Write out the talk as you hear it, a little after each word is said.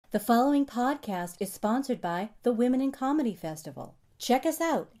The following podcast is sponsored by the Women in Comedy Festival. Check us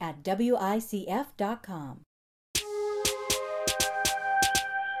out at WICF.com.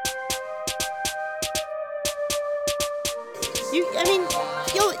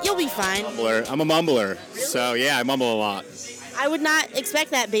 You'll be fine. I'm a mumbler, so yeah, I mumble a lot. I would not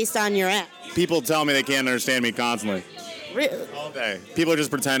expect that based on your act. People tell me they can't understand me constantly. Really? All day. People are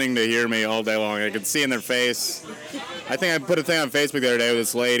just pretending to hear me all day long. I can see in their face. I think I put a thing on Facebook the other day with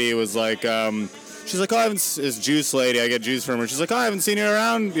this lady. It was like, she's like, this juice lady. I get juice from her. She's like, I haven't seen you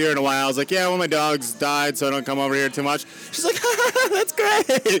around here in a while. I was like, yeah, well, my dogs died, so I don't come over here too much. She's like, that's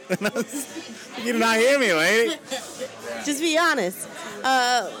great. And I was, you did not hear me, lady. Just be honest.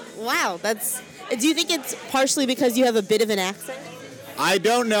 Wow, do you think it's partially because you have a bit of an accent? I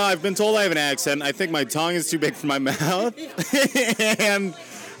don't know. I've been told I have an accent. I think my tongue is too big for my mouth. And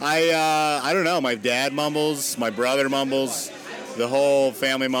I don't know. My dad mumbles. My brother mumbles. The whole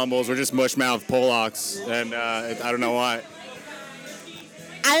family mumbles. We're just mush-mouthed Polacks. And I don't know why.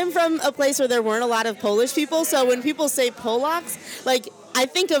 I am from a place where there weren't a lot of Polish people, so when people say Polacks, like, I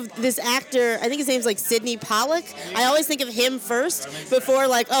think of this actor, I think his name's like Sidney Pollack. I always think of him first before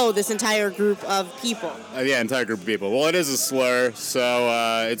like, this entire group of people. Yeah, entire group of people. Well, it is a slur,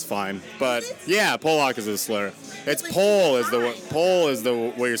 so it's fine. But yeah, Polak is a slur. It's Pole is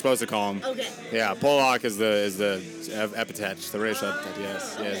the what you're supposed to call him. Okay. Yeah, Polak is the epithet, the racial epithet.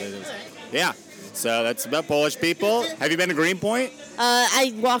 Yes, it is. Yeah. So that's about Polish people. Have you been to Greenpoint?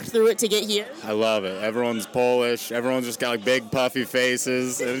 I walked through it to get here. I love it. Everyone's Polish. Everyone's just got like big puffy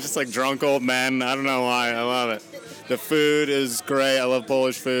faces. And it's just like drunk old men. I don't know why. I love it. The food is great. I love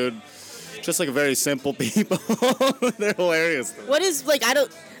Polish food. Just like a very simple people. They're hilarious. What is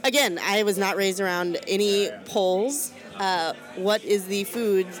I was not raised around any Poles. What is the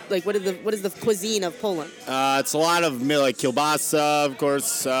food, like what is the cuisine of Poland? It's a lot of like kielbasa, of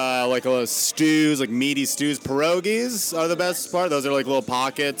course, like a lot of stews, like meaty stews. Pierogies are the best part. Those are like little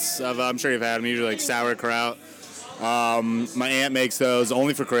pockets of, I'm sure you've had them, usually like sauerkraut. My aunt makes those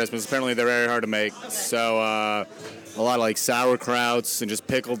only for Christmas. Apparently they're very hard to make. So a lot of like sauerkrauts and just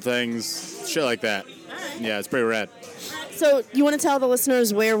pickled things, shit like that. Yeah, it's pretty rad. So you want to tell the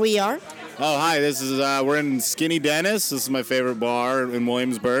listeners where we are? Oh, hi, this is, we're in Skinny Dennis. This is my favorite bar in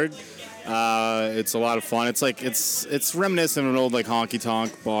Williamsburg. It's a lot of fun. It's like, it's reminiscent of an old, like,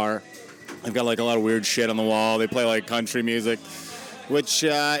 honky-tonk bar. They've got, like, a lot of weird shit on the wall. They play, like, country music, which,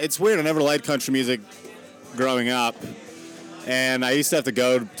 it's weird. I never liked country music growing up. And I used to have to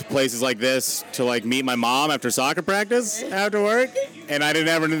go to places like this to, like, meet my mom after soccer practice after work. And I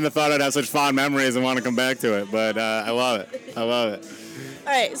never thought I'd have such fond memories and want to come back to it. But I love it. I love it. All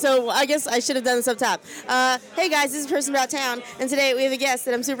right, so I guess I should have done this up top. Hey guys, this is Person About Town, and today we have a guest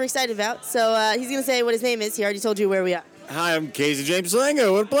that I'm super excited about. So he's going to say what his name is. He already told you where we are. Hi, I'm Casey James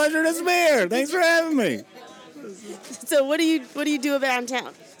Slinger. What a pleasure to be here. Thanks for having me. So what do you do around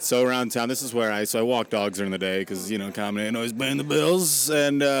town? So around town, this is where I walk dogs during the day because, comedy ain't always paying the bills.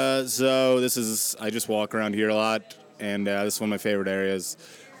 And I just walk around here a lot, and this is one of my favorite areas,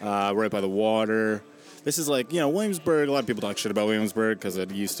 right by the water. This is like, Williamsburg, a lot of people talk shit about Williamsburg because it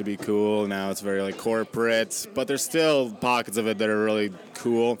used to be cool. Now it's very, like, corporate. But there's still pockets of it that are really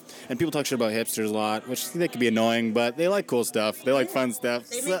cool. And people talk shit about hipsters a lot, which they can be annoying, but they like cool stuff. They like fun stuff.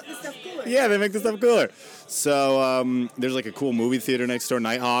 They make the stuff cooler. Yeah, they make the stuff cooler. So there's, like, a cool movie theater next door,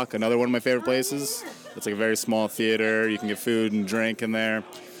 Nighthawk, another one of my favorite places. It's, like, a very small theater. You can get food and drink in there.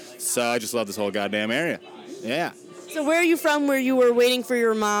 So I just love this whole goddamn area. Yeah. So where are you from where you were waiting for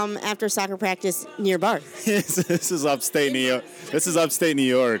your mom after soccer practice near bar? This is upstate New York. This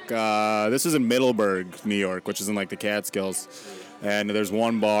is in Middleburg, New York, which is in like the Catskills. And there's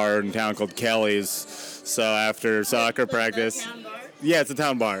one bar in town called Kelly's. So after soccer practice, yeah, it's a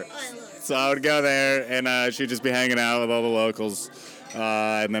town bar. So I would go there and she'd just be hanging out with all the locals.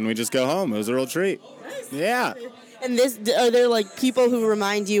 And then we just go home. It was a real treat. Yeah. And are there like people who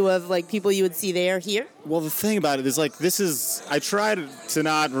remind you of like people you would see there here? Well, the thing about it is like I try to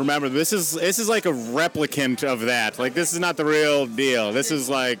not remember. This is like a replicant of that. Like this is not the real deal. This is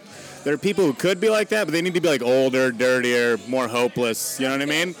like there are people who could be like that, but they need to be like older, dirtier, more hopeless. You know what I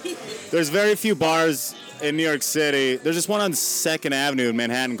mean? There's very few bars in New York City. There's just one on 2nd Avenue in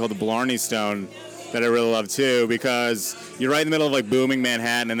Manhattan called the Blarney Stone that I really love too because you're right in the middle of like booming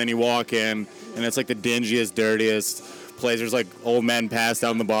Manhattan, and then you walk in. And it's like the dingiest, dirtiest place. There's like old men passed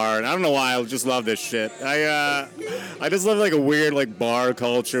out in the bar. And I don't know why, I just love this shit. I just love like a weird like bar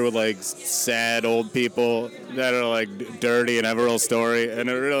culture with like sad old people that are like dirty and have a real story. And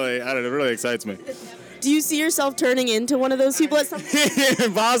it really excites me. Do you see yourself turning into one of those people at some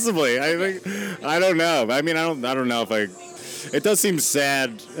point? Possibly. I don't know. I mean, I don't know if It does seem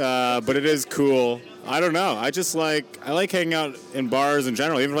sad, but it is cool. I don't know. I like hanging out in bars in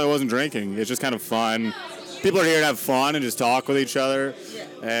general, even if I wasn't drinking. It's just kind of fun. People are here to have fun and just talk with each other,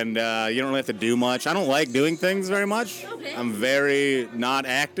 and you don't really have to do much. I don't like doing things very much. Okay. I'm very not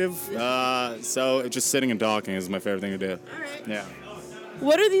active, so just sitting and talking is my favorite thing to do. All right. Yeah.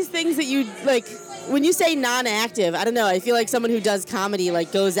 What are these things that you like? When you say non-active, I don't know. I feel like someone who does comedy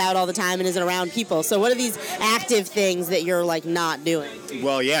like goes out all the time and isn't around people. So what are these active things that you're like not doing?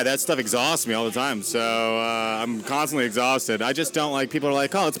 Well, yeah, that stuff exhausts me all the time. So I'm constantly exhausted. I just don't like people are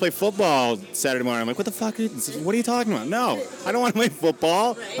like, oh, let's play football Saturday morning. I'm like, what the fuck? What are you talking about? No, I don't want to play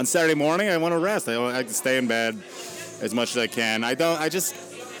football on Saturday morning. I want to rest. I like to stay in bed as much as I can. I don't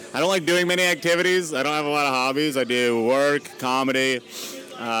like doing many activities. I don't have a lot of hobbies. I do work, comedy.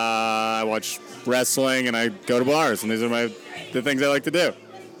 I watch wrestling, and I go to bars, and these are the things I like to do.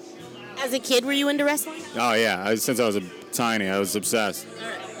 As a kid, were you into wrestling? Oh yeah, since I was tiny, I was obsessed.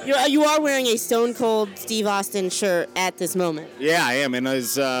 You are wearing a Stone Cold Steve Austin shirt at this moment. Yeah, I am, and I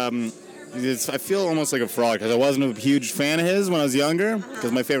feel almost like a fraud because I wasn't a huge fan of his when I was younger.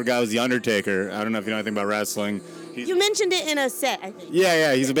 Because my favorite guy was The Undertaker. I don't know if you know anything about wrestling. You mentioned it in a set, I think.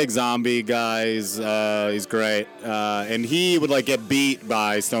 Yeah, he's a big zombie guy. He's great, and he would like get beat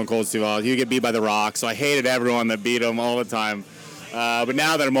by Stone Cold Steve Austin. He would get beat by The Rock, so I hated everyone that beat him all the time. But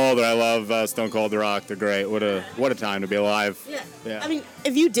now that I'm older, I love Stone Cold, The Rock. They're great. What a time to be alive. Yeah. I mean,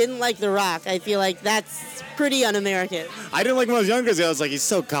 if you didn't like The Rock, I feel like that's pretty un-American. I didn't like him when I was younger. I was like, he's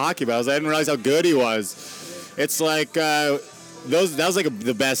so cocky, but I didn't realize how good he was. It's like that was like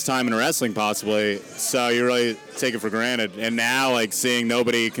the best time in wrestling possibly. So you really take it for granted. And now like seeing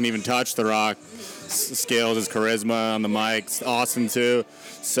nobody can even touch The Rock, skills, his charisma on the mic, Austin too.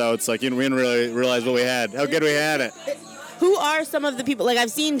 So it's like we didn't really realize what we had, how good we had it. Who are some of the people, like I've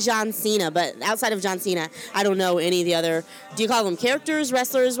seen John Cena, but outside of John Cena, I don't know any of the other, do you call them characters,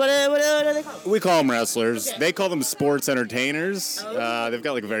 wrestlers, what are they called? We call them wrestlers. Okay. They call them sports entertainers. They've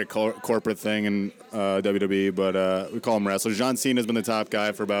got like a very corporate thing in WWE, but we call them wrestlers. John Cena's been the top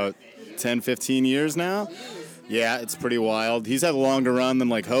guy for about 10, 15 years now. Yeah, it's pretty wild. He's had a longer run than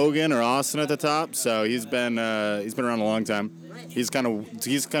like Hogan or Austin at the top, so he's been around a long time. He's kind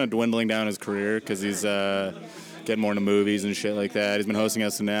of dwindling down his career because he's getting more into movies and shit like that. He's been hosting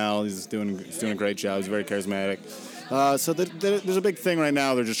SNL. He's doing a great job. He's very charismatic. So there's a big thing right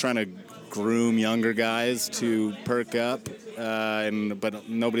now. They're just trying to groom younger guys to perk up, but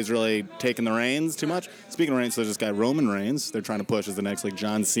nobody's really taking the reins too much. Speaking of reins, there's this guy Roman Reigns. They're trying to push as the next like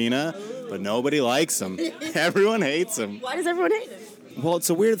John Cena, but nobody likes him. Everyone hates him. Why does everyone hate him? Well, it's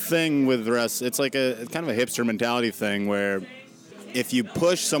a weird thing with the rest. It's like a kind of a hipster mentality thing where if you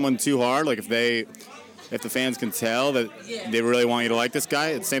push someone too hard, like if the fans can tell that they really want you to like this guy,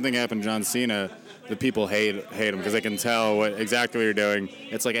 it's the same thing happened to John Cena. The people hate him because they can tell exactly what you're doing.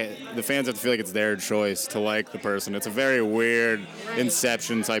 It's like the fans have to feel like it's their choice to like the person. It's a very weird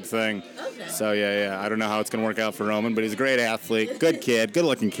Inception type thing. Okay. So yeah, I don't know how it's gonna work out for Roman, but he's a great athlete, good kid, good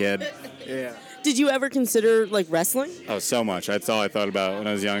looking kid. Yeah. Did you ever consider like wrestling? Oh, so much. That's all I thought about when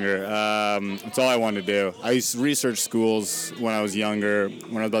I was younger. That's all I wanted to do. I used to research schools when I was younger.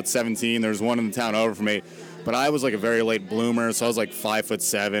 When I was about 17, there was one in the town over from me. But I was like a very late bloomer, so I was like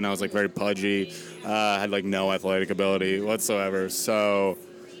 5'7". I was like very pudgy. Had like no athletic ability whatsoever. So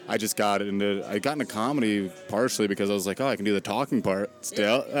I got into comedy partially because I was like, oh, I can do the talking part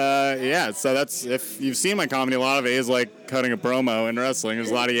still. Yeah, so that's, if you've seen my comedy, a lot of it is like cutting a promo in wrestling.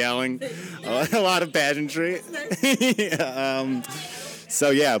 There's a lot of yelling, a lot of pageantry. So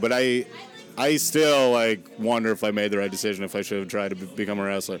yeah, but I still like wonder if I made the right decision, if I should have tried to become a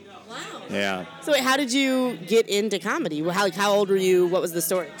wrestler. Wow. Yeah. So wait, how did you get into comedy? How old were you? What was the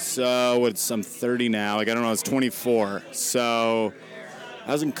story? So I'm 30 now. Like I don't know, I was 24. So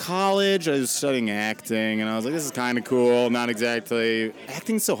I was in college. I was studying acting, and I was like, this is kind of cool. Not exactly.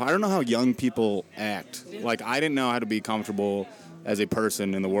 Acting's so hard. I don't know how young people act. Like I didn't know how to be comfortable as a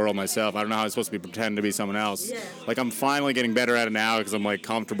person in the world myself. I don't know how I'm supposed to pretend to be someone else. Yeah. Like I'm finally getting better at it now because I'm like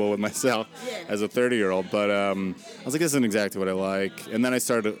comfortable with myself as a 30-year-old. But I was like, this isn't exactly what I like. And then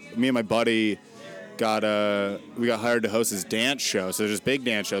me and my buddy got hired to host this dance show. So there's this big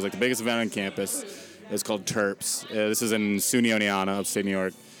dance show. It's like the biggest event on campus. It's called Terps. This is in SUNY Oneonta, upstate New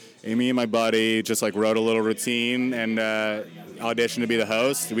York. And me and my buddy just like wrote a little routine and auditioned to be the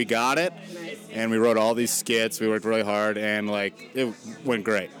host. We got it. And we wrote all these skits. We worked really hard, and like it went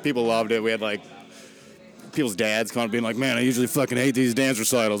great. People loved it. We had like people's dads coming up being like, "Man, I usually fucking hate these dance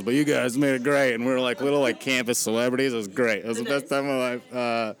recitals, but you guys made it great." And we were like little like campus celebrities. It was great. It was the best time of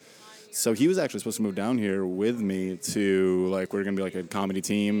my life. So he was actually supposed to move down here with me to, like, we're going to be like a comedy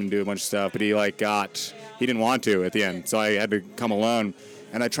team and do a bunch of stuff, but he didn't want to at the end, so I had to come alone.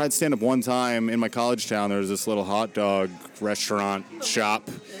 And I tried stand-up one time in my college town. There was this little hot dog restaurant shop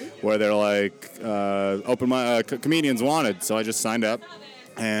where they're like, comedians wanted. So I just signed up.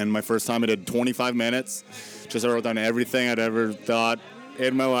 And my first time I did 25 minutes. Just wrote down everything I'd ever thought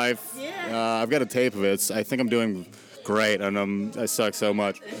in my life. I've got a tape of it. I think I'm doing great, and I suck so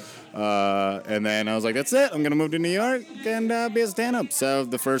much. And then I was like, that's it. I'm going to move to New York and be a stand-up. So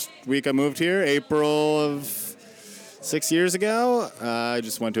the first week I moved here, April of 6 years ago, I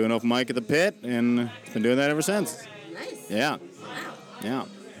just went to an open mic at the Pit, and been doing that ever since. Nice. Yeah. Wow. Yeah.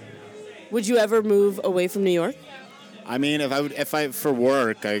 Would you ever move away from New York? I mean, if I for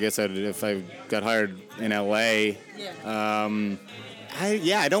work, I guess if I got hired in LA,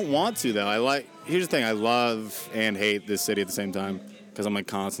 I don't want to though. Here's the thing, I love and hate this city at the same time because I'm like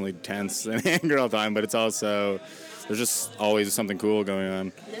constantly tense and angry all the time. But it's also there's just always something cool going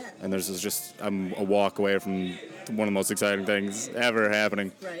on, and I'm a walk away from one of the most exciting things ever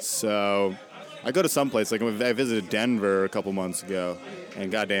happening. Right. So I go to some place, like I visited Denver a couple months ago,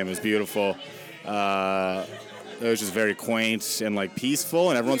 and goddamn, it was beautiful. It was just very quaint and like peaceful,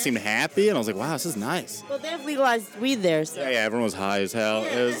 and everyone seemed happy, and I was like, wow, this is nice. Well, they have legalized weed there, so. Yeah, everyone was high as hell.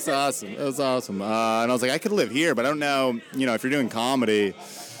 It was awesome. And I was like, I could live here, but I don't know, if you're doing comedy,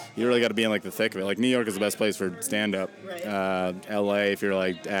 you really got to be in like the thick of it. Like New York is the best place for stand-up. Right. LA if you're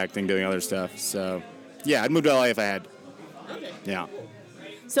like acting, doing other stuff. So, yeah, I'd move to LA if I had. Okay. Yeah.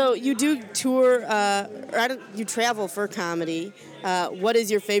 So you do tour, you travel for comedy. What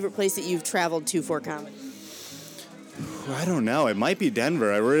is your favorite place that you've traveled to for comedy? I don't know. It might be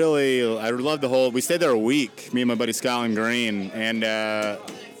Denver. I love we stayed there a week, me and my buddy Scotland Green, and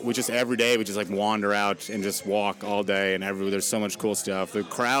we just every day we just like wander out and just walk all day, and there's so much cool stuff. The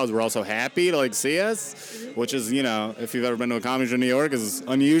crowds were also happy to like see us, which is, if you've ever been to a comedy show in New York, is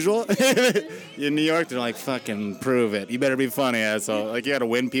unusual. In New York, they're like, fucking prove it. You better be funny, asshole. Like you got to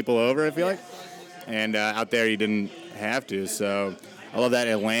win people over, I feel like. And out there you didn't have to, so I love that.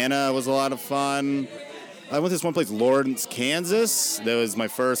 Atlanta was a lot of fun. I went to this one place, Lawrence, Kansas. That was my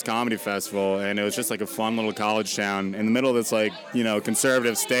first comedy festival, and it was just like a fun little college town in the middle of this like,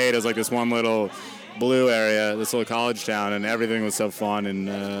 conservative state. It was like this one little blue area, this little college town, and everything was so fun, and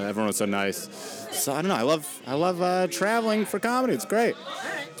everyone was so nice. So I don't know. I love traveling for comedy. It's great.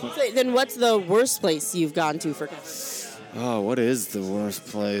 All right. So then, what's the worst place you've gone to for comedy? Oh, what is the worst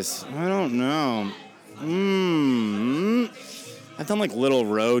place? I don't know. I've done like little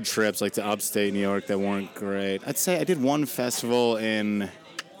road trips like to upstate New York that weren't great. I'd say I did one festival in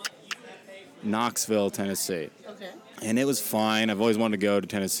Knoxville, Tennessee. Okay. And it was fine. I've always wanted to go to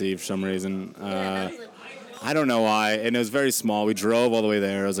Tennessee for some reason. I don't know why. And it was very small. We drove all the way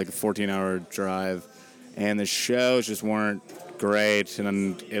there. It was like a 14-hour drive. And the shows just weren't great. And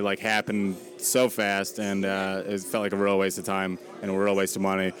then it like happened so fast, and it felt like a real waste of time and a real waste of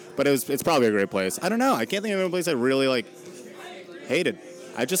money. But it's probably a great place. I don't know. I can't think of any place I really like hated.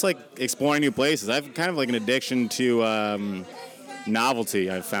 I just like exploring new places. I have kind of like an addiction to novelty,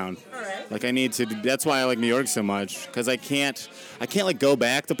 I've found. All right. Like I need to, that's why I like New York so much, because I can't like go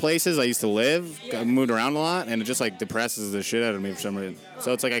back to places I used to live. I moved around a lot, and it just like depresses the shit out of me for some reason.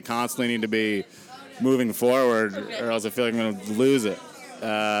 So it's like I constantly need to be moving forward, or else I feel like I'm going to lose it.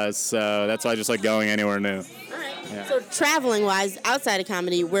 So that's why I just like going anywhere new. All right. Yeah. So traveling-wise, outside of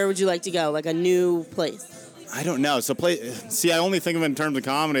comedy, where would you like to go? Like a new place? I don't know. So I only think of it in terms of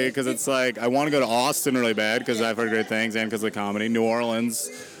comedy because it's like I want to go to Austin really bad because I've heard great things and because of the comedy. New Orleans,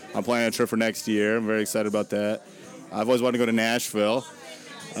 I'm planning a trip for next year. I'm very excited about that. I've always wanted to go to Nashville.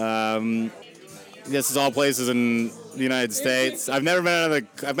 This is all places in the United States. I've never been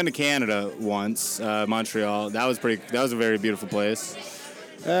I've been to Canada once, Montreal. That was a very beautiful place.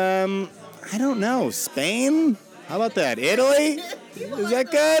 I don't know. Spain? How about that? Italy? Is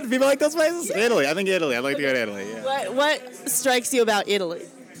that good? People like those places? Italy. I think Italy. I'd like to go to Italy. Yeah. What strikes you about Italy?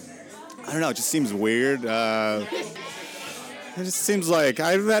 I don't know. It just seems weird. It just seems like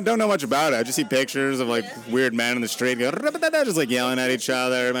I don't know much about it. I just see pictures of like weird men in the street just like yelling at each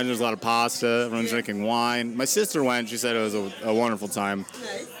other. I imagine there's a lot of pasta. Everyone's drinking wine. My sister went. She said it was a wonderful time.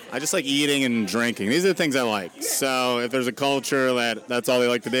 Nice. I just like eating and drinking. These are the things I like. So if there's a culture that's all they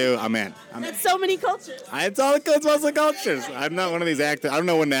like to do, I'm in. That's so many cultures. It's mostly cultures. I'm not one of these active. I don't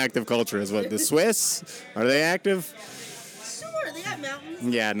know what an active culture is. What, the Swiss? Are they active? Sure, they got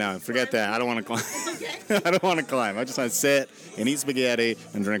mountains. Yeah, no, forget that. I don't want to climb. Okay. I don't want to climb. I just want to sit and eat spaghetti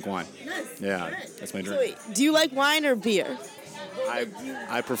and drink wine. Nice. Yeah, All right. that's my So drink. wait, do you like wine or beer?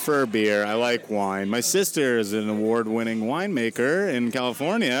 I prefer beer. I like wine. My sister is an award-winning winemaker in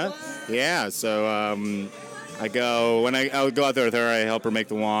California. Yeah, so I go out there with her. I help her make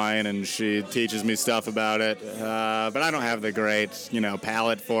the wine, and she teaches me stuff about it. But I don't have the great,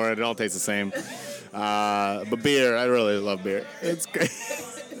 palate for it. It all tastes the same. But beer, I really love beer. It's great.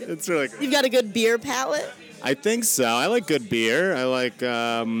 It's really good. You've got a good beer palate? I think so. I like good beer. I like,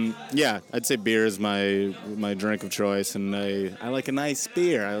 I'd say beer is my drink of choice, and I like a nice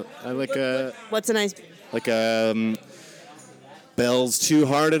beer. I like What's a nice beer? like a Bell's Two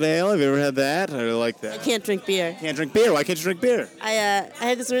Hearted Ale. Have you ever had that? I like that. I can't drink beer. Can't drink beer. Why can't you drink beer? I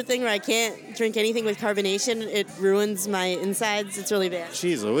have this weird thing where I can't drink anything with carbonation. It ruins my insides. It's really bad.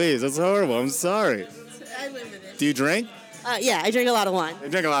 Jeez Louise, that's horrible. I'm sorry. I live with it. Do you drink? Yeah, I drink a lot of wine. I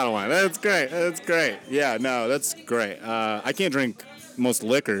drink a lot of wine. That's great. That's great. Yeah, no, that's great. I can't drink most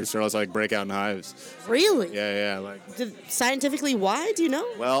liquors, or else I break out in hives. Really? Yeah. Scientifically, why? Do you know?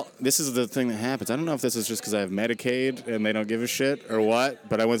 Well, this is the thing that happens. I don't know if this is just because I have Medicaid and they don't give a shit or what,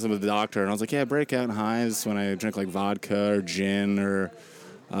 but I went to the doctor and I was like, yeah, I break out in hives when I drink like vodka or gin or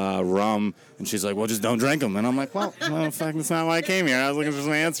rum. And she's like, well, just don't drink them. And I'm like, well, fuck, that's not why I came here. I was looking for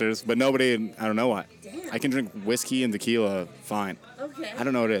some answers, but nobody, I don't know why. I can drink whiskey and tequila fine. Okay. I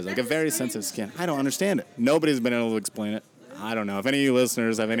don't know what it is. Like a very sensitive skin. I don't understand it. Nobody's been able to explain it. I don't know. If any of you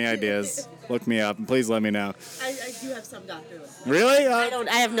listeners have any ideas, look me up and please let me know. I do have some doctor. Really?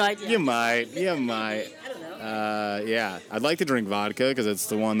 I have no idea. You might. I don't know. Yeah. I'd like to drink vodka because it's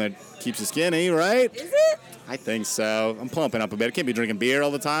the one that keeps you skinny, right? Is it? I think so. I'm plumping up a bit. I can't be drinking beer all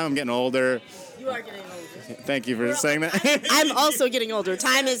the time. I'm getting older. You are getting older. Thank you for saying that. I'm also getting older.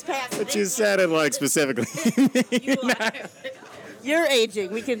 Time is passing. But you said it like specifically. You are. You're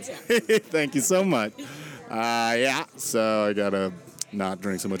aging. We can tell. Thank you so much. Yeah. So I gotta not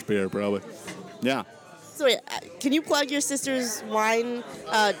drink so much beer, probably. Yeah. So wait, can you plug your sister's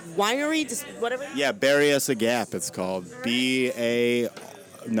winery, just whatever? Yeah, Bury Us a Gap. It's called BERRYSAGAP.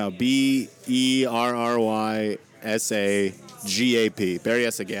 Bury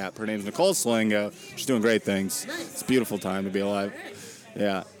Us a Gap. Her name's Nicole Slingo. She's doing great things. Nice. It's a beautiful time to be alive.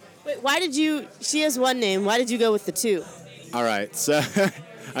 Yeah. Wait, why did you? She has one name. Why did you go with the two? All right. So I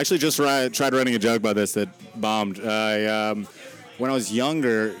actually just tried writing a joke about this that bombed. When I was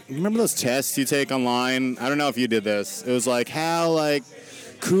younger, you remember those tests you take online? I don't know if you did this. It was like, how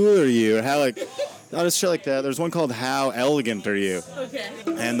cool are you? Or how just shit like that. There's one called How Elegant Are You? Okay.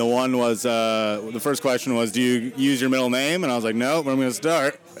 And the one was, the first question was, do you use your middle name? And I was like, no, but I'm going to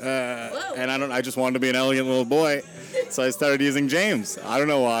start. And I just wanted to be an elegant little boy. So I started using James. I don't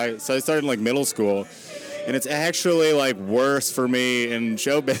know why. So I started in middle school. And it's actually worse for me in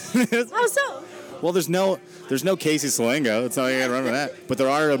show business. How so? Well, there's no Casey Salengo. It's not like I gotta remember that. But there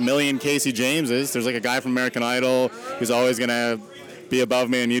are a million Casey Jameses. There's a guy from American Idol who's always gonna be above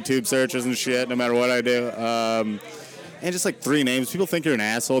me in YouTube searches and shit, no matter what I do. And just 3 names. People think you're an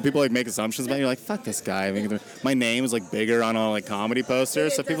asshole. People make assumptions about you. You're like, fuck this guy. My name is bigger on all comedy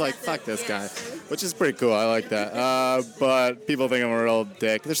posters, so people are like, fuck this guy, which is pretty cool. I like that. But people think I'm a real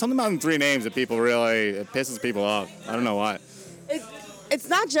dick. There's something about 3 names that it pisses people off. I don't know why. It's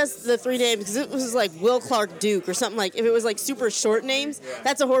not just the 3 names, because it was Will Clark Duke or something. If it was super short names,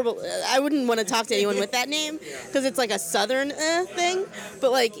 that's a horrible. I wouldn't want to talk to anyone with that name because it's a southern thing.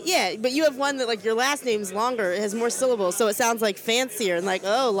 But but you have one that your last name's longer, it has more syllables, so it sounds fancier and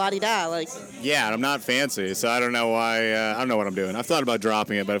la-di-da. Yeah, and I'm not fancy, so I don't know why. I don't know what I'm doing. I've thought about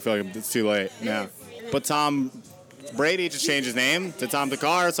dropping it, but I feel like it's too late now. But Tom Brady just changed his name to Tom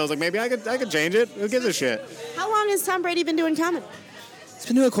Dakar, so I was like, maybe I could change it. Who gives a shit? How long has Tom Brady been doing comedy? He's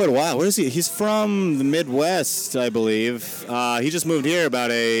been doing it quite a while. Where is he? He's from the Midwest, I believe. He just moved here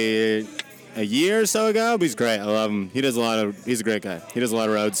about a year or so ago, but he's great. I love him. He's a great guy. He does a lot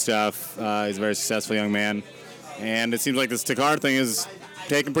of road stuff. He's a very successful young man. And it seems like this Takar thing is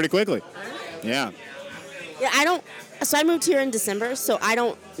taken pretty quickly. Yeah. Yeah, so I moved here in December, so I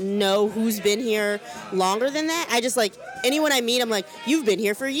don't know who's been here longer than that. I just anyone I meet, I'm like, you've been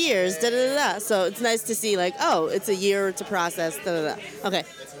here for years, da-da-da-da. So it's nice to see it's a year to process, da-da-da. Okay.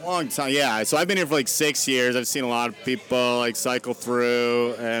 It's a long time, yeah. So I've been here for 6 years. I've seen a lot of people cycle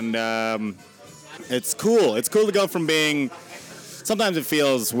through, and it's cool. It's cool to go from being, sometimes it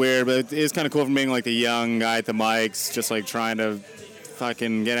feels weird, but it is kind of cool from being the young guy at the mics, just trying to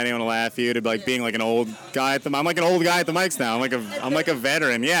fucking get anyone to laugh at you, to being an old guy at the. I'm an old guy at the mics now. I'm a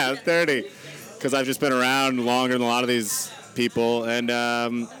veteran. Yeah, I'm 30, because I've just been around longer than a lot of these people, and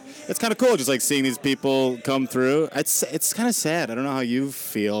it's kind of cool just seeing these people come through. It's kind of sad. I don't know how you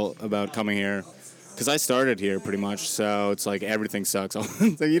feel about coming here. because I started here pretty much, so it's like everything sucks.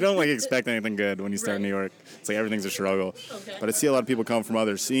 So you don't like expect anything good when you start in New York. It's like everything's a struggle. Okay. But I see a lot of people come from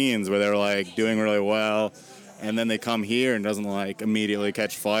other scenes where they're like doing really well, and then they come here and doesn't like immediately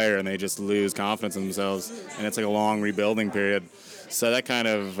catch fire, and they just lose confidence in themselves, and it's like a long rebuilding period. So that kind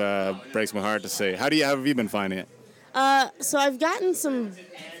of breaks my heart to see. How have you been finding it? So I've gotten some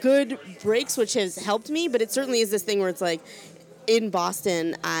good breaks, which has helped me, but it certainly is this thing where it's like, in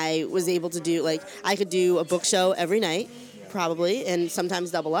Boston, I was able to do, like, I could do a book show every night, probably, and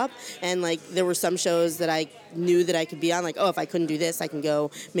sometimes double up. And, like, there were some shows that I knew that I could be on, like, oh, if I couldn't do this, I can go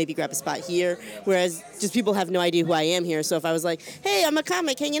maybe grab a spot here. Whereas just people have no idea who I am here. So if I was like, hey, I'm a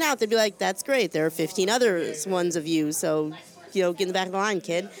comic hanging out, they'd be like, that's great. There are 15 other ones of you, so, you know, get in the back of the line,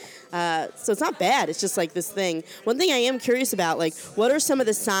 kid. So it's not bad. It's just like this thing. One thing I am curious about, like, what are some of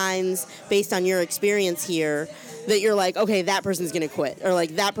the signs based on your experience here that you're like, okay, that person's going to quit, or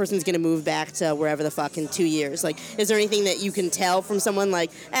like that person's going to move back to wherever the fuck in 2 years? Like, is there anything that you can tell from someone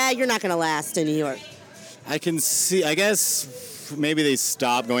like, you're not going to last in New York? I can see, I guess maybe they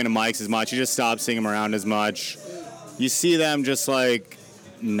stop going to mics as much. You just stop seeing them around as much. You see them just like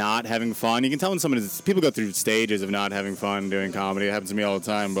not having fun. You can tell when people go through stages of not having fun doing comedy. It happens to me all the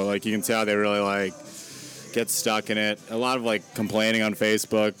time, but like you can tell they really like get stuck in it. A lot of like complaining on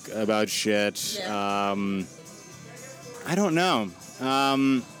Facebook about shit. Yeah. I don't know.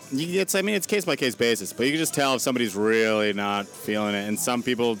 It's case by case basis, but you can just tell if somebody's really not feeling it. And some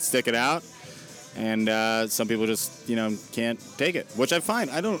people stick it out, and some people just can't take it, which I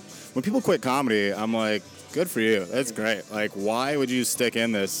find. When people quit comedy, I'm like, good for you. That's great. Like, why would you stick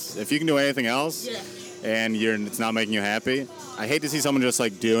in this if you can do anything else? Yeah. And it's not making you happy? I hate to see someone just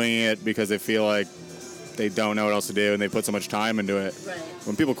like doing it because they feel like they don't know what else to do and they put so much time into it. Right.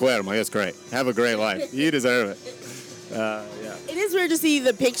 When people quit, I'm like, that's great. Have a great life. You deserve it. Yeah. It is weird to see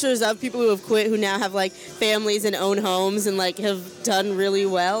the pictures of people who have quit who now have like families and own homes and like have done really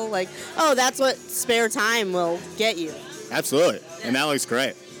well. Like, oh, that's what spare time will get you. Absolutely. And that looks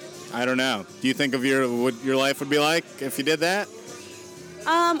great. I don't know. Do you think of what your life would be like if you did that?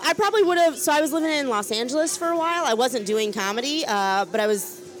 I probably would have. So I was living in Los Angeles for a while. I wasn't doing comedy, but I was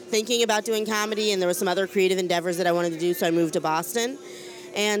thinking about doing comedy, and there were some other creative endeavors that I wanted to do, so I moved to Boston.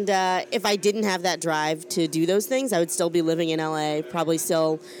 And if I didn't have that drive to do those things, I would still be living in LA, probably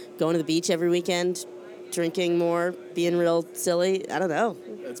still going to the beach every weekend, drinking more, being real silly. I don't know.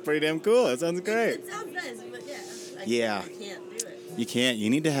 That's pretty damn cool. That sounds great. It sounds nice, but yeah. I can't do it. You can't. You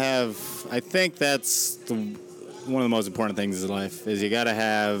need to have. I think that's one of the most important things in life is you got to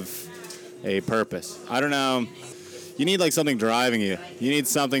have a purpose. I don't know. You need like something driving you. You need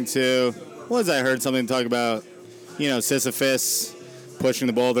something to. What was I heard something talk about? Sisyphus pushing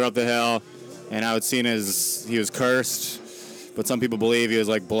the boulder up the hill, and how it's seen as he was cursed. But some people believe he was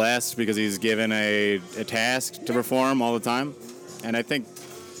like blessed because he's given a task to perform all the time. And I think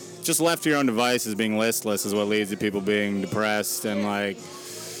just left to your own devices, being listless is what leads to people being depressed and like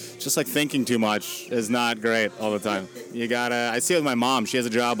just like thinking too much is not great all the time. I see it with my mom. She has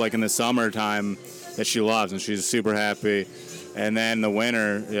a job like in the summertime that she loves and she's super happy. And then in the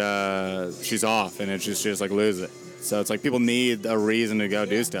winter, she's off and she just like loses it. So it's like people need a reason to go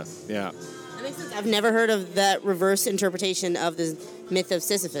do stuff. Yeah. That makes sense. I've never heard of that reverse interpretation of the myth of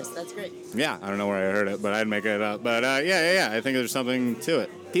Sisyphus. That's great. Yeah, I don't know where I heard it, but I'd make it up. But yeah. I think there's something to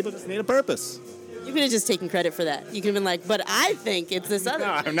it. People just need a purpose. You could have just taken credit for that. You could have been like, but I think it's this other.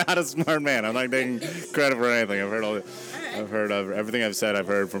 No, I'm not a smart man. I'm not taking credit for anything. I've heard of everything I've said. I've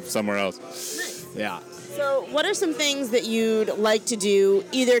heard from somewhere else. Nice. Yeah. So, what are some things that you'd like to do,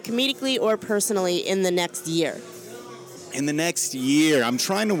 either comedically or personally, in the next year? In the next year, I'm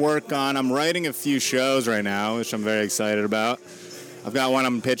writing a few shows right now, which I'm very excited about. I've got one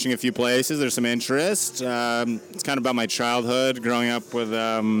I'm pitching a few places. There's some interest. It's kind of about my childhood, growing up with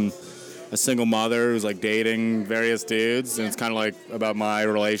a single mother who's like dating various dudes, and it's kind of like about my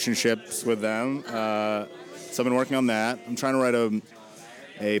relationships with them. So I've been working on that. I'm trying to write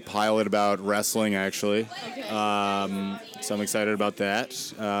a pilot about wrestling, actually. Okay. So I'm excited about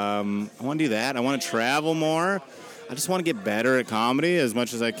that. I want to do that. I want to travel more. I just want to get better at comedy as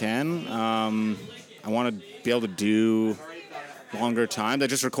much as I can. I want to be able to do longer times. I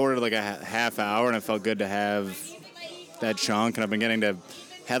just recorded like a half hour, and it felt good to have that chunk, and I've been getting to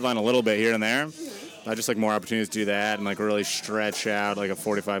headline a little bit here and there. I just like more opportunities to do that and like really stretch out like a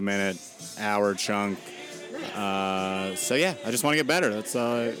 45-minute hour chunk. So yeah, I just want to get better. That's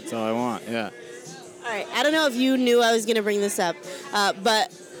all I want. Yeah. All right. I don't know if you knew I was going to bring this up,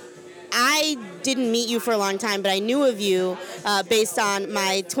 but I didn't meet you for a long time, but I knew of you based on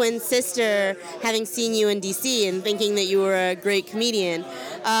my twin sister having seen you in D.C. and thinking that you were a great comedian.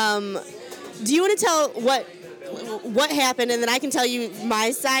 do you want to tell what happened, and then I can tell you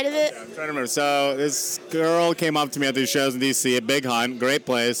my side of it? I'm trying to remember. So this girl came up to me at these shows in D.C. at Big Hunt. Great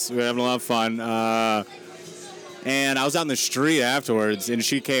place. We were having a lot of fun. And I was out in the street afterwards, and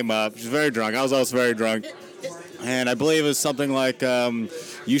she came up. She's very drunk. I was also very drunk. And I believe it was something like,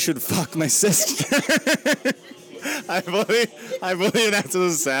 you should fuck my sister. I believe that's what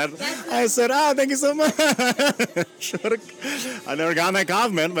it said. I said, oh, thank you so much. I've never gotten that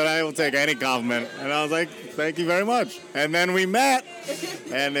compliment, but I will take any compliment. And I was like, thank you very much. And then we met,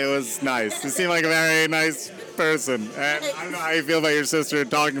 and it was nice. You seem like a very nice person. And I don't know how you feel about your sister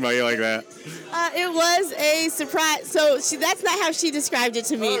talking about you like that. It was a surprise. So that's not how she described it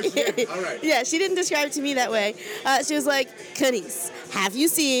to me. Oh, shit. All right. Yeah, she didn't describe it to me that way. She was like, Kenise, have you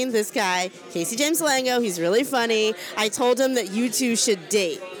seen this guy, Casey James Lango? He's really funny. I told him that you two should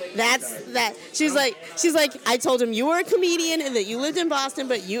date. That's that. She's like, I told him you were a comedian and that you lived in Boston,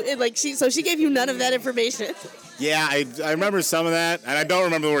 but so she gave you none of that information. Yeah, I remember some of that, and I don't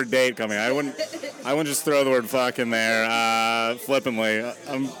remember the word date coming. I wouldn't just throw the word fuck in there flippantly.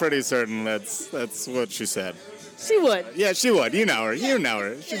 I'm pretty certain that's what she said. She would. Yeah, she would. You know her. She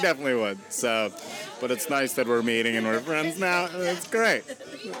definitely would. So, but it's nice that we're meeting and we're friends now. It's great.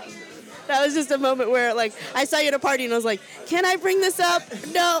 That was just a moment where, like, I saw you at a party and I was like, can I bring this up?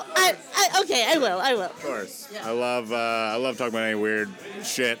 No, okay, I will. Of course. Yeah. I love talking about any weird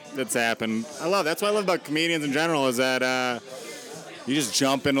shit that's happened. That's what I love about comedians in general is that you just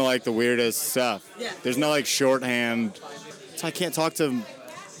jump into, like, the weirdest stuff. Yeah. There's no, like, shorthand. So I can't talk to...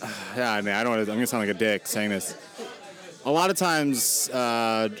 yeah, I mean, I'm going to sound like a dick saying this. A lot of times,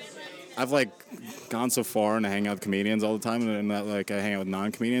 I've, like, gone so far and I hang out with comedians all the time, and not, like, I hang out with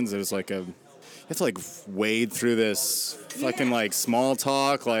non-comedians. There's, like, you have to, like, wade through this fucking, like, small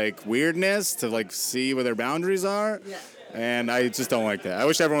talk, like, weirdness to, like, see where their boundaries are. Yeah. And I just don't like that. I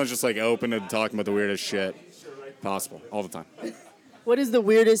wish everyone was just, like, open to talking about the weirdest shit possible all the time. What is the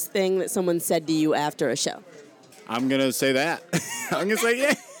weirdest thing that someone said to you after a show? I'm going to say that. I'm going to say,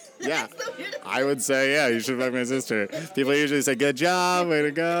 yeah. Yeah, I would say, yeah, you should fuck my sister. People usually say, good job, way to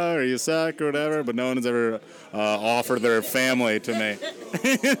go, or you suck, or whatever, but no one has ever offered their family to me.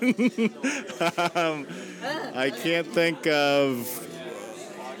 I can't think of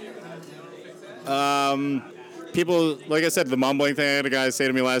people, like I said, the mumbling thing I had a guy say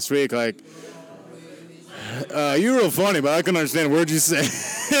to me last week, like, you're real funny, but I couldn't understand a word you said.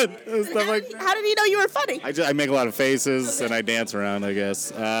 Stuff like that. How did he know you were funny? I make a lot of faces, and I dance around, I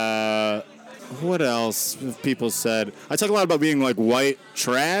guess. What else have people said? I talk a lot about being, like, white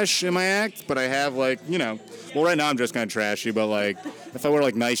trash in my act, but I have, like, well, right now I'm just kind of trashy, but, like, if I wear,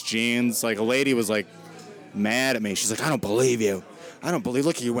 like, nice jeans, like, a lady was, like, mad at me. She's like, I don't believe you.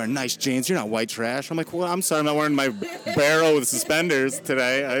 Look at you wearing nice jeans. You're not white trash. I'm like, well, I'm sorry. I'm not wearing my barrel with suspenders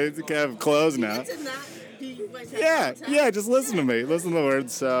today. I have clothes now. Yeah, just listen to me. Listen to the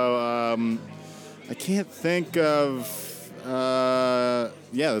words. So, I can't think of,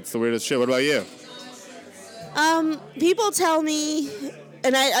 that's the weirdest shit. What about you? People tell me,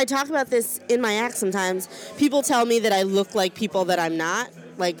 and I talk about this in my act sometimes, people tell me that I look like people that I'm not.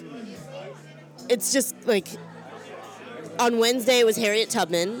 Like, it's just, like, on Wednesday it was Harriet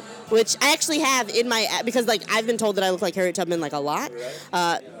Tubman, which I actually have in my act, because, like, I've been told that I look like Harriet Tubman, like, a lot.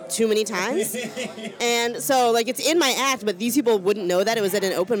 Too many times. And so, like, it's in my act, but these people wouldn't know that. It was at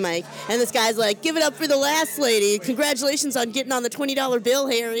an open mic. And this guy's like, give it up for the last lady. Congratulations on getting on the $20 bill,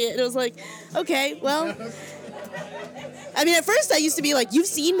 Harriet. And it was like, okay, well. I mean, at first I used to be like, you've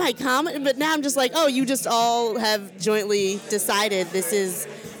seen my comment, but now I'm just like, oh, you just all have jointly decided this is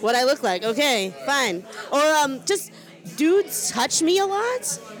what I look like. Okay, fine. Or just dudes touch me a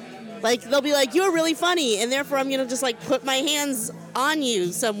lot. Like, they'll be like, you're really funny, and therefore I'm going to just, like, put my hands on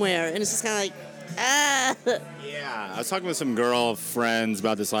you somewhere. And it's just kind of like, Yeah, I was talking with some girlfriends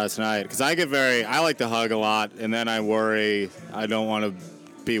about this last night, because I like to hug a lot, and then I worry I don't want to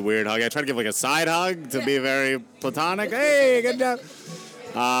be weird hug. I try to give, like, a side hug to be very platonic. Hey, good job.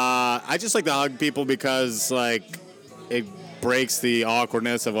 I just like to hug people because, like, it breaks the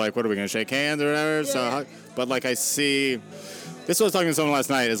awkwardness of, like, what are we going to shake hands or whatever? Yeah. So, but, like, I see... This was I was talking to someone last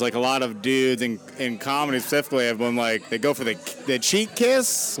night, is like a lot of dudes in comedy specifically have been like, they go for the cheek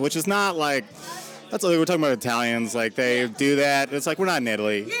kiss, which is not like, that's like, we're talking about Italians, like they do that. It's like, we're not in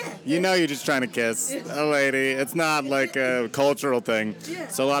Italy. Yeah. You're just trying to kiss a lady. It's not like a cultural thing. Yeah.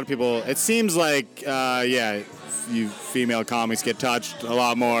 So a lot of people, it seems like, you female comics get touched a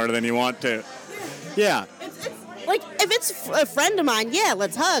lot more than you want to. Yeah. Like, if it's a friend of mine, yeah,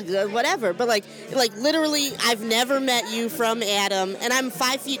 let's hug, whatever. But, like literally, I've never met you from Adam, and I'm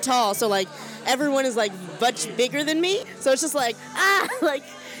 5 feet tall, so, like, everyone is, like, much bigger than me. So it's just like, like,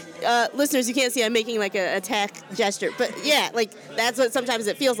 listeners, you can't see I'm making like a attack gesture, but yeah, like that's what sometimes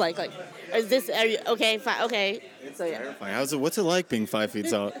it feels like. Like, is this? Are you okay? Fine. Okay. So yeah. Terrifying. What's it like being 5 feet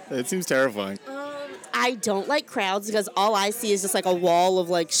tall? It seems terrifying. I don't like crowds because all I see is just like a wall of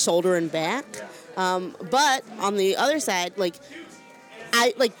like shoulder and back. But on the other side, like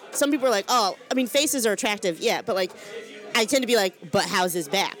some people are like, oh, I mean, faces are attractive, yeah, but like I tend to be like, but how's his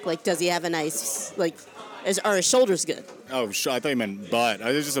back? Like, does he have a nice are his shoulders good? Oh, I thought you meant butt.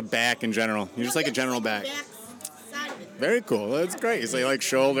 It's just a back in general. You're just like a general back. Very cool. That's great. So you like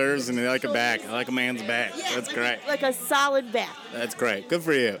shoulders and you like a back. I like a man's back. Yeah, That's great. Like a solid back. That's great. Good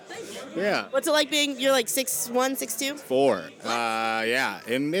for you. Yeah. What's it like being, you're like 6'1", 6'2"? 4. Yeah.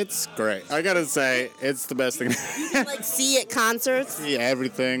 And it's great. I gotta say, it's the best thing. You can like see at concerts? See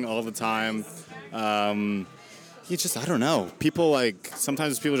everything all the time. You just, I don't know. People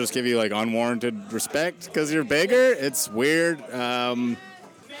sometimes people just give you like unwarranted respect because you're bigger. It's weird.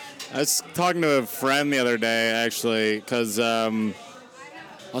 I was talking to a friend the other day, actually, because I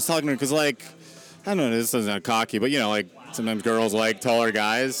was talking to her, because, like, I don't know, this isn't cocky, but, you know, like, sometimes girls like taller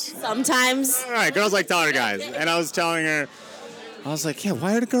guys. Sometimes. All right, girls like taller guys. And I was telling her, I was like, yeah,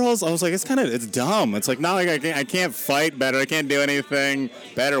 why are the girls? I was like, it's dumb. It's like, not like I can't fight better. I can't do anything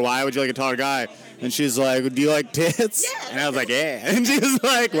better. Why would you like a taller guy? And she's like, do you like tits? Yeah. And I was like, yeah. And she was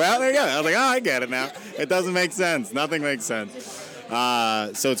like, well, there you go. I was like, oh, I get it now. It doesn't make sense. Nothing makes sense.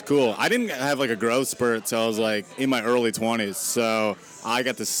 So it's cool. I didn't have like a growth spurt till I was like in my early 20s. So I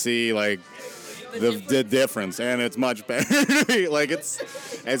got to see like the difference, and it's much better. Like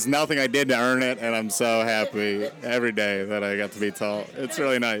it's nothing I did to earn it, and I'm so happy every day that I got to be tall. It's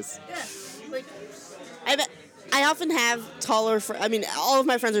really nice. Yeah. Like, I often have taller I mean, all of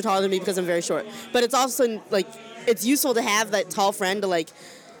my friends are taller than me because I'm very short. But it's also like it's useful to have that tall friend to like,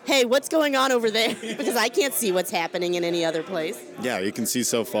 hey, what's going on over there? Because I can't see what's happening in any other place. Yeah, you can see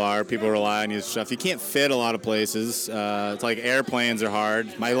so far. People rely on you and stuff. You can't fit a lot of places. It's like airplanes are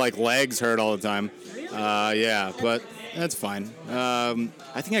hard. My legs hurt all the time. Yeah, but that's fine.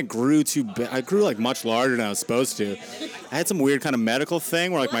 I think I grew like much larger than I was supposed to. I had some weird kind of medical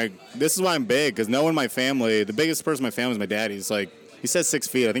thing where like this is why I'm big, because no one in my family, the biggest person in my family is my dad. He says 6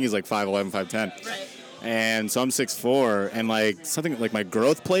 feet. I think he's like 5'11", 5'10". Right. And so I'm 6'4", and like something like my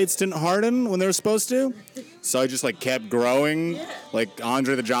growth plates didn't harden when they were supposed to, so I just like kept growing, like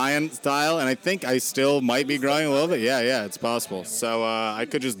Andre the Giant style, and I think I still might be growing a little bit. Yeah, it's possible. So I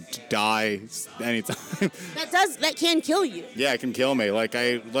could just die anytime. That can kill you. Yeah, it can kill me. Like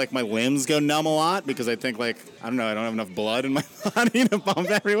my limbs go numb a lot because I think I don't have enough blood in my body to pump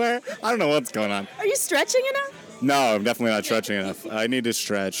everywhere. I don't know what's going on. Are you stretching enough? No, I'm definitely not stretching enough. I need to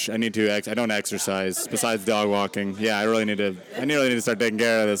stretch. I don't exercise besides dog walking. Yeah, I really need to start taking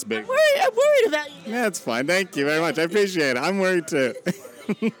care of this big. I'm worried about you. Yeah, it's fine. Thank you very much. I appreciate it. I'm worried too.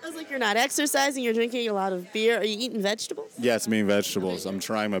 I was like, you're not exercising. You're drinking a lot of beer. Are you eating vegetables? Yes, I'm eating vegetables. I'm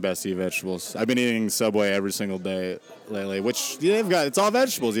trying my best to eat vegetables. I've been eating Subway every single day lately, which they've got. It's all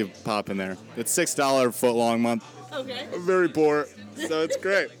vegetables you pop in there. It's $6 foot-long month. Okay. I'm very poor, so it's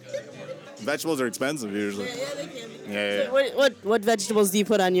great. Vegetables are expensive usually. Yeah, they can be. Yeah. So what vegetables do you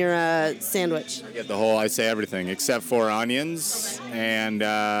put on your sandwich? I get I say everything except for onions and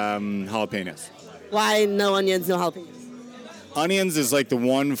jalapenos. Why no onions, no jalapenos? Onions is like the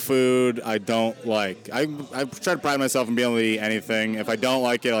one food I don't like. I try to pride myself in being able to eat anything. If I don't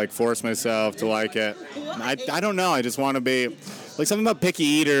like it, I force myself to like it. I don't know. I just want to be like something about picky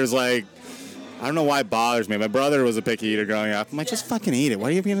eaters. Like I don't know why it bothers me. My brother was a picky eater growing up. I'm like, just fucking eat it. Why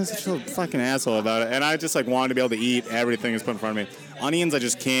are you being such a fucking asshole about it? And I just wanted to be able to eat everything that's put in front of me. Onions I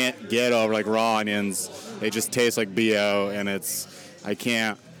just can't get over, like raw onions. They just taste like BO, and I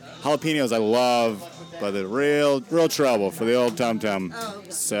can't. Jalapenos I love, but they're real trouble for the old tum-tum. Oh, okay.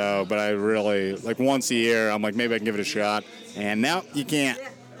 So, but I really, once a year, I'm like, maybe I can give it a shot. And now you can't.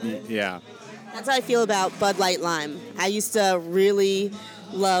 Yeah. That's how I feel about Bud Light Lime. I used to really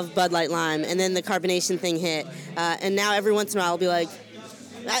love Bud Light Lime, and then the carbonation thing hit, and now every once in a while I'll be like,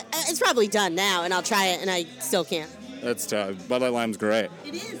 it's probably done now, and I'll try it, and I still can't. That's tough. Bud Light Lime's great.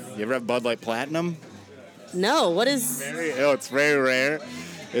 It is. You ever have Bud Light Platinum? No. What is? It's very rare.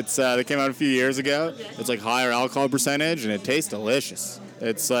 It's they came out a few years ago. It's like higher alcohol percentage, and it tastes delicious.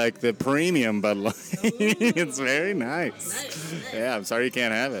 It's like the premium Bud Light. It's very nice. Yeah, I'm sorry you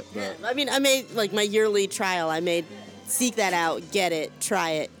can't have it. But. I mean, I made my yearly trial. Seek that out, get it, try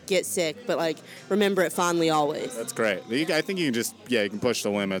it, get sick, but remember it fondly always. That's great. I think you can just you can push the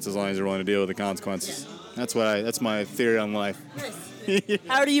limits as long as you're willing to deal with the consequences. Yeah. That's my theory on life. Nice.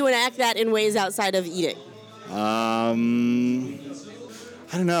 How do you enact that in ways outside of eating? I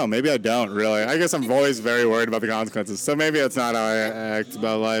I don't know. Maybe I don't really. I guess I'm always very worried about the consequences. So maybe that's not how I act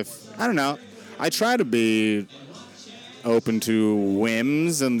about life. I don't know. I try to be open to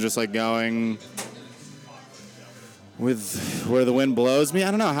whims and just like going with where the wind blows me.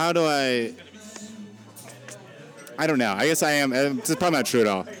 I don't know. How do I don't know. I guess I am. It's probably not true at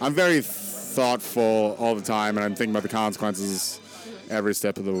all. I'm very thoughtful all the time, and I'm thinking about the consequences every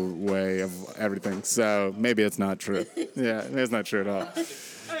step of the way of everything. So maybe it's not true. Yeah, it's not true at all.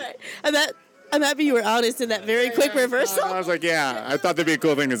 All right. I'm happy you were honest in that very quick reversal. I was like, yeah, I thought that'd be a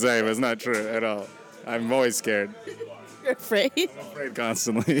cool thing to say, but it's not true at all. I'm always scared. You're afraid? I'm afraid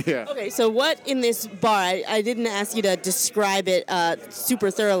constantly, yeah. Okay, so what in this bar, I didn't ask you to describe it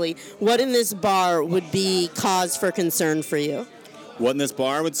super thoroughly, what in this bar would be cause for concern for you? What in this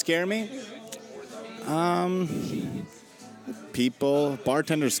bar would scare me?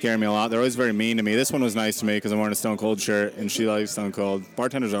 Bartenders scare me a lot. They're always very mean to me. This one was nice to me because I'm wearing a Stone Cold shirt, and she likes Stone Cold.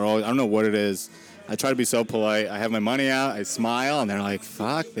 Bartenders are always, I don't know what it is. I try to be so polite. I have my money out, I smile, and they're like,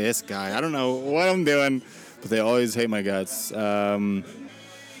 fuck this guy. I don't know what I'm doing, but they always hate my guts. But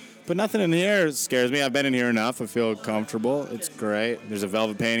nothing in here scares me. I've been in here enough. I feel comfortable. It's great. There's a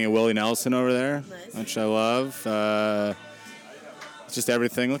velvet painting of Willie Nelson over there, which I love. It's just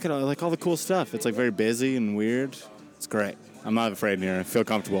everything. Look at all the cool stuff. It's like very busy and weird. It's great. I'm not afraid in here. I feel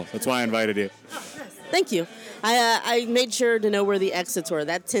comfortable. That's why I invited you. Thank you. I made sure to know where the exits were.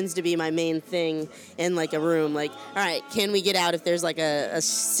 That tends to be my main thing in like a room. Like, all right, can we get out if there's like a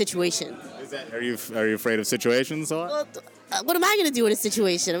situation? Are you afraid of situations a lot? Well, what am I going to do in a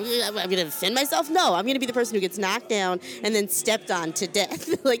situation? I'm going to defend myself? No, I'm going to be the person who gets knocked down and then stepped on to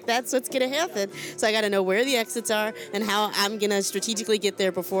death. Like, that's what's going to happen. So I got to know where the exits are and how I'm going to strategically get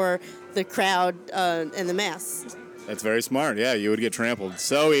there before the crowd and the mass. That's very smart. Yeah, you would get trampled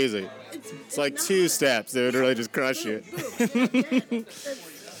so easy. It's like 2 steps. It would really just crush you.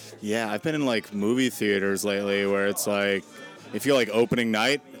 Yeah, I've been in like movie theaters lately where it's like, if you're like opening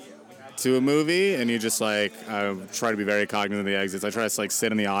night to a movie and you just like, I try to be very cognizant of the exits. I try to like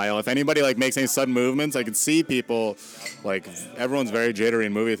sit in the aisle. If anybody like makes any sudden movements, I can see people, like everyone's very jittery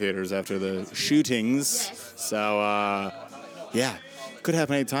in movie theaters after the shootings. So yeah. Could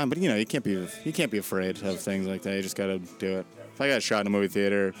happen any time, but you can't be afraid of things like that. You just gotta do it. If I got shot in a movie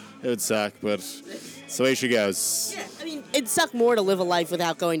theater, it would suck, but it's the way she goes. Yeah, I mean, it'd suck more to live a life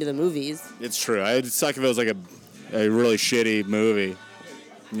without going to the movies. It's true. It'd suck if it was like a really shitty movie.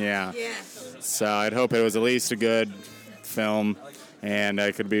 Yeah. So I'd hope it was at least a good film, and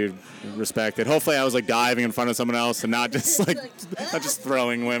I could be respected. Hopefully, I was like diving in front of someone else and not just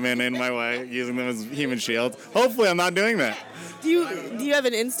throwing women in my way, using them as human shields. Hopefully, I'm not doing that. Do you have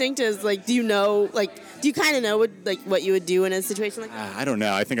an instinct as like, do you kind of know what you would do in a situation like that? I don't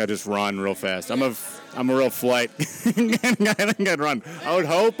know. I think I just run real fast. I'm a real flight. I think I'd run. I would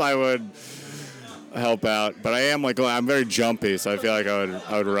hope I would help out, but I'm very jumpy, so I feel like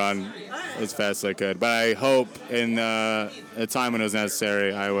I would run as fast as I could. But I hope in a time when it was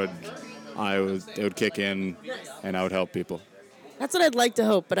necessary, it would kick in, and I would help people. That's what I'd like to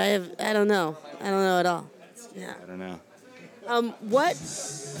hope, but I don't know. I don't know at all. Yeah. I don't know.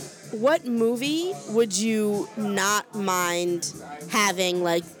 What movie would you not mind having,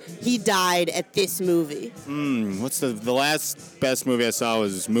 like, he died at this movie? What's the last best movie I saw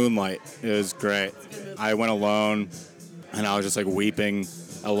was Moonlight. It was great. I went alone, and I was just, like, weeping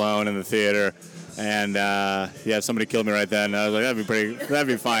alone in the theater. And, if somebody killed me right then, I was like, that'd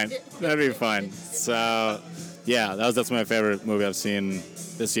be fine. That'd be fine. So, yeah, that's my favorite movie I've seen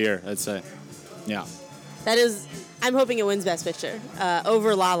this year, I'd say. Yeah. I'm hoping it wins Best Picture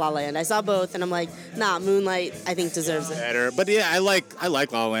over La La Land. I saw both, and I'm like, nah, Moonlight, I think deserves it. Better, but yeah, I like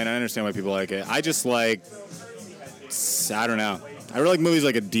La La Land. I understand why people like it. I just like, I don't know. I really like movies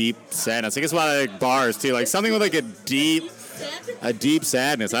like a deep sadness. I guess why I like bars too, like something with like a deep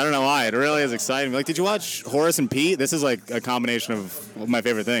sadness. I don't know why. It really is exciting. Like, did you watch Horace and Pete? This is like a combination of my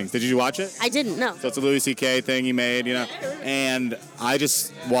favorite things. Did you watch it? I didn't, no. So it's a Louis C.K. thing he made, and I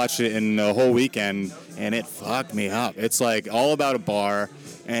just watched it in a whole weekend, and it fucked me up. It's like all about a bar,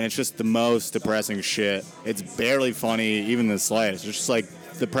 and it's just the most depressing shit. It's barely funny, even the slightest. It's just like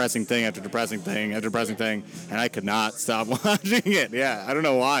depressing thing after depressing thing after depressing thing, and I could not stop watching it. Yeah, I don't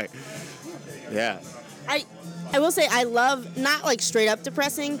know why. Yeah. I will say I love, not like straight up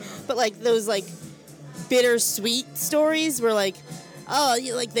depressing, but like those like bittersweet stories where like,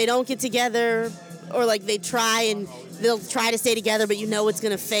 like they don't get together, or like they'll try to stay together, but it's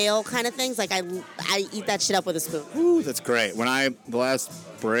gonna fail, kind of things. Like I eat that shit up with a spoon. Ooh, that's great. The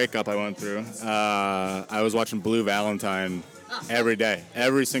last breakup I went through, I was watching Blue Valentine every day,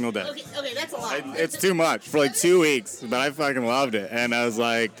 every single day. Okay, that's a lot. It's too much for like 2 weeks, but I fucking loved it. And I was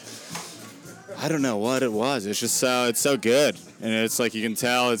like, I don't know what it was. It's just it's so good. And it's like you can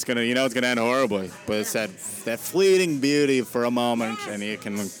tell it's gonna end horribly. But it's that fleeting beauty for a moment, and you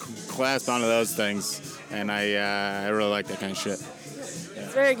can clasp onto those things. And I really like that kind of shit.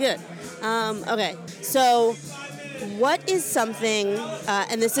 It's very good. Okay, so what is something,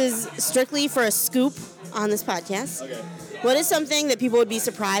 and this is strictly for a scoop on this podcast, Okay. what is something that people would be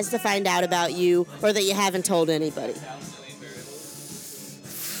surprised to find out about you or that you haven't told anybody?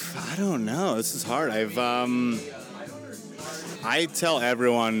 I don't know. This is hard. I tell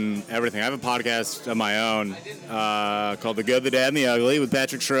everyone everything. I have a podcast of my own called The Good, the Bad, and the Ugly with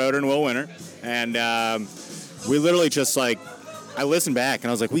Patrick Schroeder and Will Winter. And we literally just I listened back and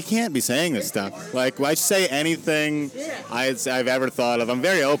I was like, we can't be saying this stuff. Like, I say anything I've ever thought of. I'm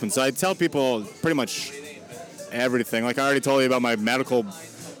very open. So I tell people pretty much everything. Like, I already told you about my medical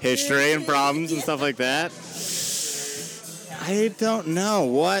history and problems and stuff like that. I don't know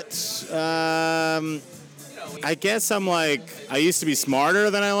what. I guess I'm like, I used to be smarter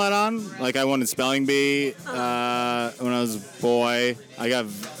than I let on. Like, I won a spelling bee when I was a boy. I got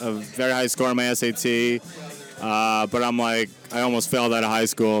a very high score on my SAT. But I'm like, I almost failed out of high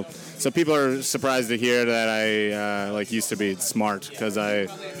school. So people are surprised to hear that I used to be smart because I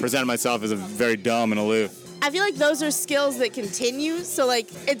presented myself as a very dumb and aloof. I feel like those are skills that continue. So, like,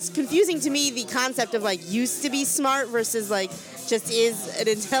 it's confusing to me, the concept of, like, used to be smart versus, like, just is an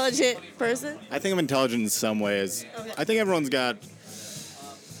intelligent person. I think I'm intelligent in some ways. Okay. I think everyone's got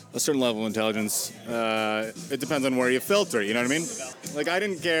a certain level of intelligence. It depends on where you filter, you know what I mean? Like, I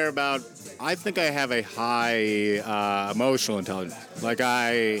didn't care about... I think I have a high emotional intelligence. Like,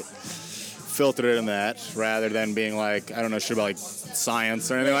 I filtered it in that rather than being like, I don't know shit about, like,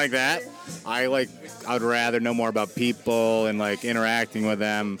 science or anything like that. I would rather know more about people and, like, interacting with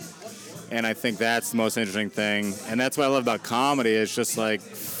them. And I think that's the most interesting thing. And that's what I love about comedy is just, like,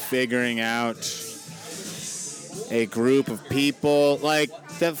 figuring out a group of people. Like,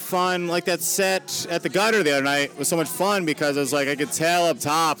 that fun, like, that set at the Gutter the other night was so much fun because it was like I could tell up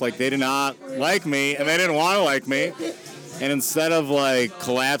top, like, they did not like me and they didn't want to like me. And instead of, like,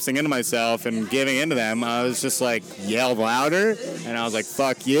 collapsing into myself and giving into them, I was just, like, yelled louder. And I was like,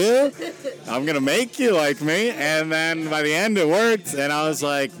 fuck you. I'm going to make you like me. And then by the end, it worked. And I was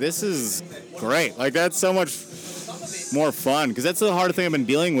like, this is great. Like, that's so much more fun. Because that's the hard thing I've been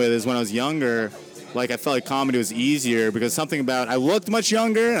dealing with is when I was younger, like, I felt like comedy was easier because something about, I looked much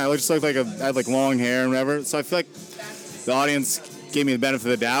younger. And I just looked like I had, like, long hair and whatever. So I feel like the audience gave me the benefit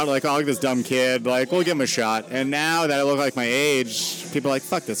of the doubt. Like, oh, look at this dumb kid. Like, we'll give him a shot. And now that I look like my age, people are like,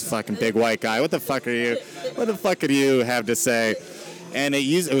 fuck this fucking big white guy. What the fuck are you? What the fuck do you have to say? And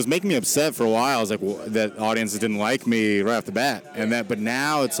it was making me upset for a while. I was like, well, that audiences didn't like me right off the bat. But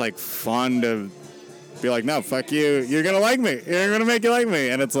now it's like fun to be like, no, fuck you. You're going to like me. You're going to make you like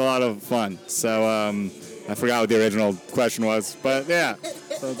me. And it's a lot of fun. So I forgot what the original question was. But yeah,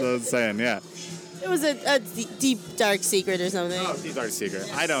 that's what I was saying, yeah. It was a deep, dark secret or something. Oh, deep, dark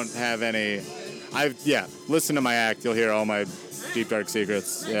secret. I don't have any... listen to my act. You'll hear all my deep, dark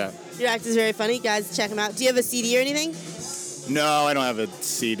secrets. Yeah. Your act is very funny. Guys, check them out. Do you have a CD or anything? No, I don't have a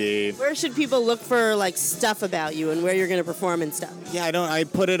CD. Where should people look for, like, stuff about you and where you're going to perform and stuff? Yeah, I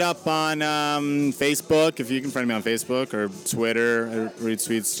put it up on Facebook, if you can find me on Facebook, or Twitter. I read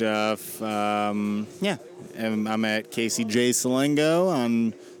sweet stuff. Yeah. And I'm at Casey J. Salengo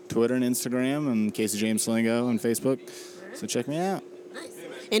on Twitter and Instagram, and Casey James Salengo on Facebook. So check me out. Nice.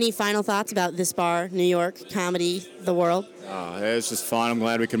 Any final thoughts about this bar, New York, comedy, the world? It was just fun. I'm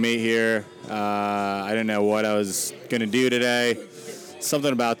glad we could meet here. I didn't know what I was going to do today.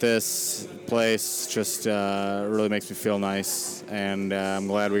 Something about this place just really makes me feel nice, and I'm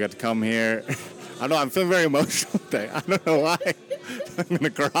glad we got to come here. I don't know, I'm feeling very emotional today. I don't know why. I'm going to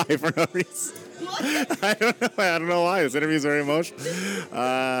cry for no reason. I don't know why. This interview is very emotional.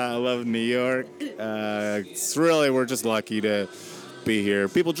 I love New York. We're just lucky to be here.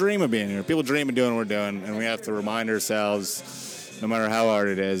 People dream of being here. People dream of doing what we're doing, and we have to remind ourselves, no matter how hard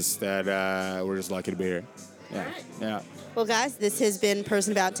it is, that we're just lucky to be here. Yeah. Yeah. Well, guys, this has been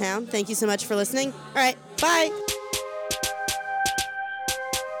Person About Town. Thank you so much for listening. All right, bye.